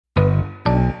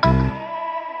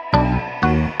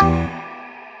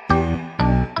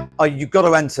you've got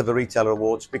to enter the retailer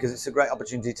awards because it's a great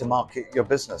opportunity to market your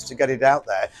business, to get it out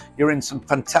there. You're in some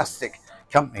fantastic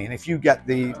company, and if you get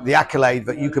the accolade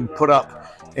that you can put up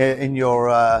in your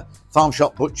farm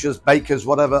shop, butchers, bakers,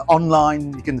 whatever,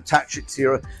 online, you can attach it to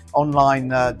your online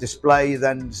display,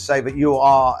 then say that you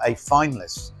are a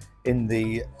finalist in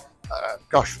the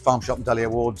Farm Shop and Deli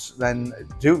Awards, then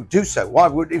do so. Why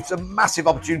would, it's a massive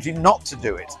opportunity not to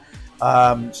do it.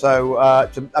 It's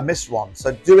a missed one.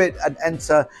 So do it and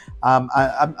enter. And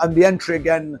the entry,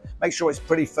 again, make sure it's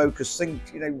pretty focused. Think,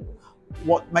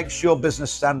 what makes your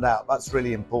business stand out. That's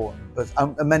really important. But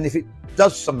and then if it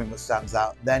does something that stands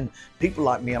out, then people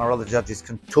like me and our other judges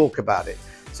can talk about it.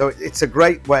 So it's a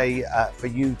great way for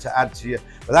you to add to your,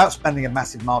 without spending a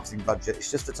massive marketing budget.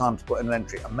 It's just the time to put in an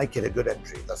entry and make it a good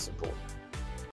entry. That's important.